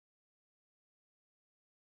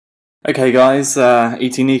Okay guys,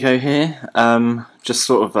 ET Nico here. Just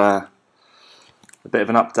sort of a bit of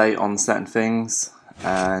an update on certain things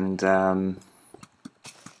and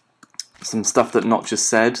some stuff that Notch has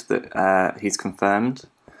said that he's confirmed.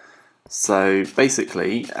 So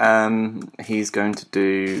basically, he's going to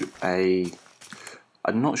do I'm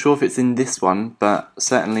not sure if it's in this one, but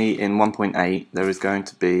certainly in 1.8 there is going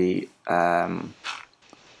to be some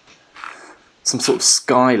sort of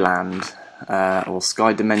Skyland or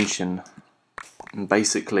Sky Dimension. And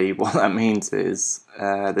basically what that means is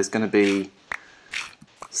there's going to be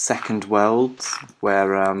second worlds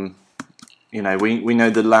where you know, we know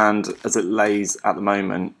the land as it lays at the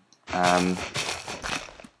moment,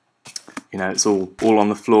 you know, it's all on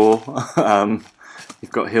the floor.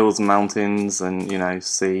 You've got hills and mountains and, you know,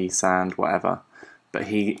 sea, sand, whatever. But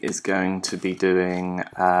he is going to be doing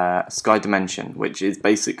Sky Dimension, which is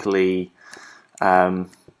basically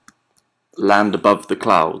land above the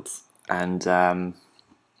clouds, and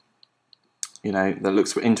you know, that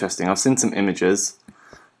looks interesting. I've seen some images.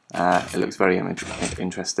 It looks very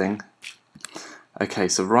interesting. Okay,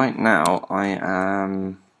 so right now I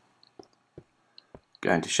am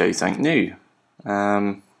going to show you something new.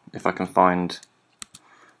 If I can find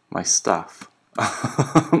my stuff.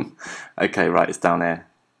 Okay, right, it's down here.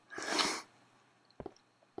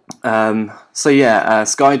 So yeah,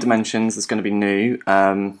 Sky Dimensions is going to be new in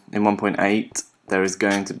 1.8. There is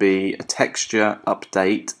going to be a texture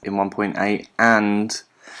update in 1.8 and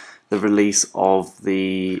the release of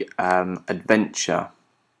the adventure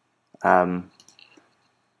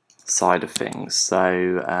side of things.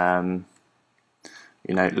 So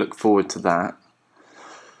you know, look forward to that.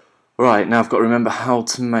 Right, now I've got to remember how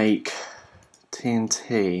to make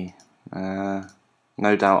TNT. No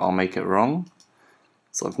doubt I'll make it wrong.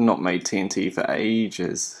 So I've not made TNT for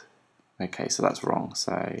ages. Okay, so that's wrong.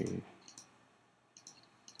 So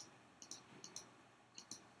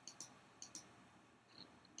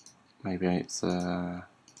maybe it's that.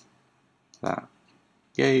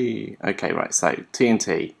 Yay! Okay, right. So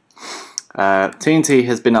TNT. TNT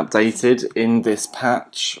has been updated in this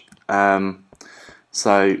patch.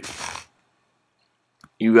 So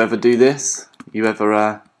you ever do this? You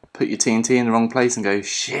ever put your TNT in the wrong place and go,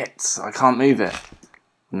 shit, I can't move it?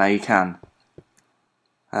 Now you can.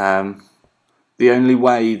 The only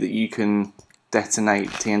way that you can detonate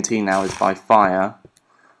TNT now is by fire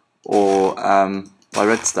or by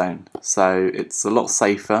redstone. So it's a lot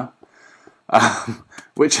safer,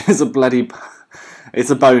 which is it's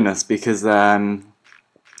a bonus, because how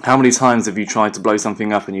many times have you tried to blow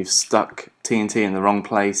something up and you've stuck TNT in the wrong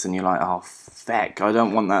place and you're like, oh feck, I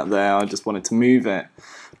don't want that there, I just wanted to move it.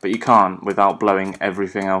 But you can't without blowing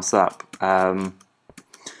everything else up.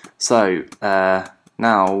 So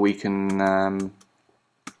now we can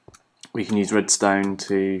use redstone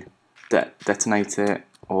to detonate it,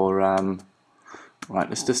 or right.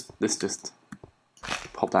 Let's just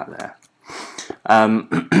pop that there.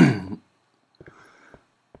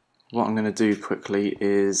 What I'm going to do quickly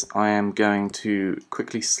is I am going to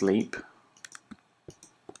quickly sleep.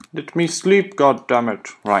 Let me sleep, god damn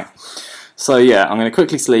it! Right. So yeah, I'm going to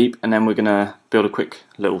quickly sleep, and then we're going to build a quick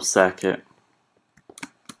little circuit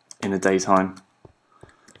in the daytime.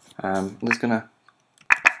 I'm just going to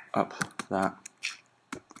up that.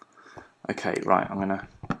 Okay, right, I'm going to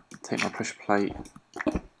take my pressure plate.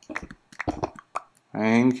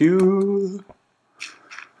 Thank you.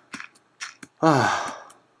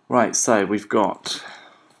 Right, so we've got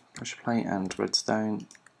pressure plate and redstone.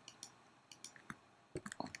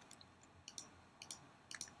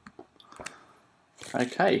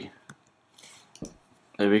 Okay,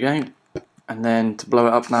 there we go. And then to blow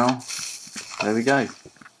it up now, there we go.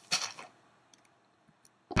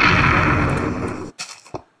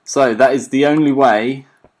 So that is the only way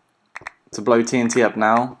to blow TNT up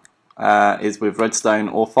now, is with redstone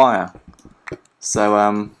or fire.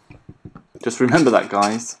 So just remember that,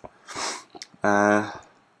 guys.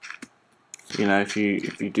 You know, if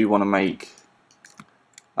you do want to make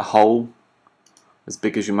a hole as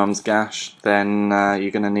big as your mum's gash, then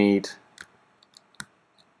you're gonna need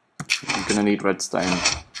redstone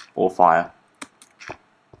or fire.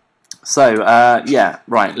 So yeah,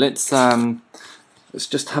 right. Let's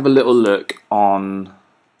just have a little look on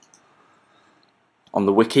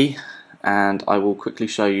the wiki, and I will quickly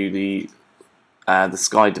show you the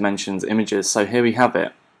Sky Dimensions images. So here we have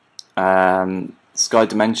it, Sky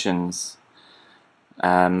Dimensions,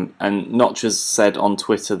 and Notch has said on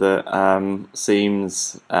Twitter that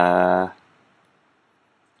seems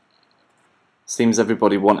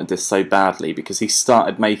everybody wanted this so badly, because he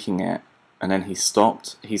started making it and then he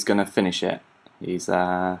stopped. He's going to finish it. He's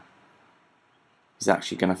he's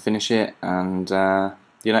actually going to finish it, and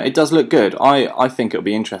you know, it does look good. I think it'll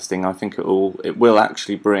be interesting. I think it will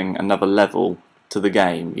actually bring another level to the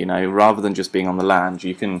game. You know, rather than just being on the land,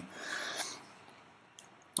 you can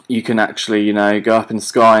actually, you know, go up in the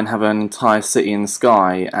sky and have an entire city in the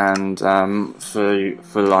sky. And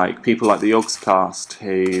for like people like the Yogscast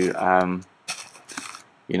who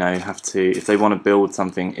you know, have to, if they want to build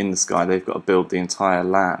something in the sky, they've got to build the entire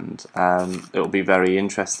land. It'll be very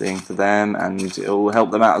interesting for them, and it will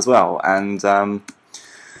help them out as well. And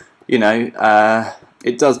you know,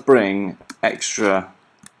 it does bring extra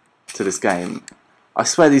to this game. I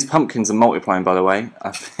swear these pumpkins are multiplying, by the way.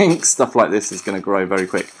 I think stuff like this is going to grow very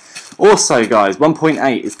quick. Also, guys,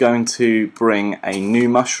 1.8 is going to bring a new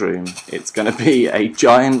mushroom. It's going to be a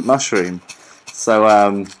giant mushroom.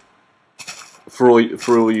 So, for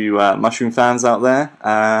all you mushroom fans out there,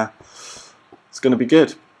 it's going to be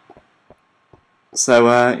good. So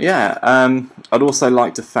yeah, I'd also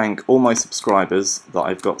like to thank all my subscribers that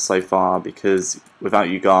I've got so far, because without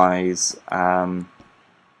you guys,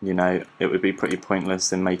 you know, it would be pretty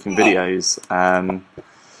pointless in making videos.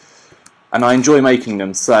 And I enjoy making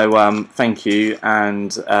them, so thank you,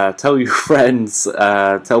 and tell your friends,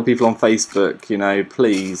 tell people on Facebook, you know,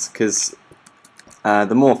 please, because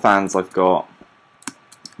the more fans I've got,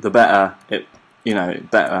 the better it, you know,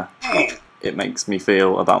 it makes me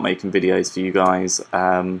feel about making videos for you guys.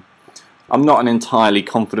 I'm not an entirely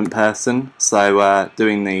confident person, so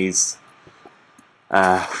doing these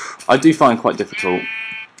I do find quite difficult.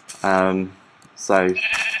 So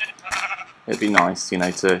it'd be nice, you know,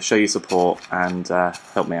 to show you support and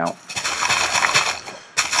help me out.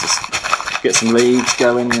 Just get some leaves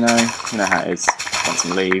going, you know how it is. Want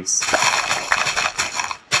some leaves.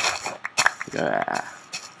 Yeah.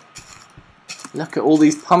 Look at all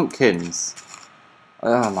these pumpkins.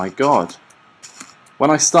 Oh my god. When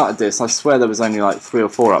I started this, I swear there was only like 3 or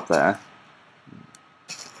 4 up there.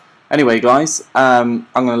 Anyway, guys, I'm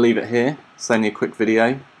going to leave it here. It's only a quick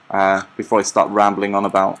video before I start rambling on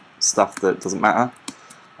about stuff that doesn't matter.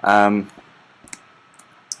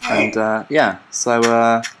 Yeah,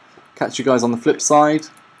 so catch you guys on the flip side.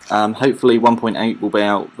 Hopefully 1.8 will be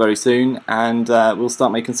out very soon, and we'll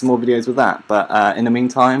start making some more videos with that. But in the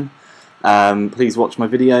meantime, please watch my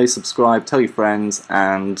videos, subscribe, tell your friends,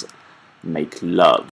 and make love.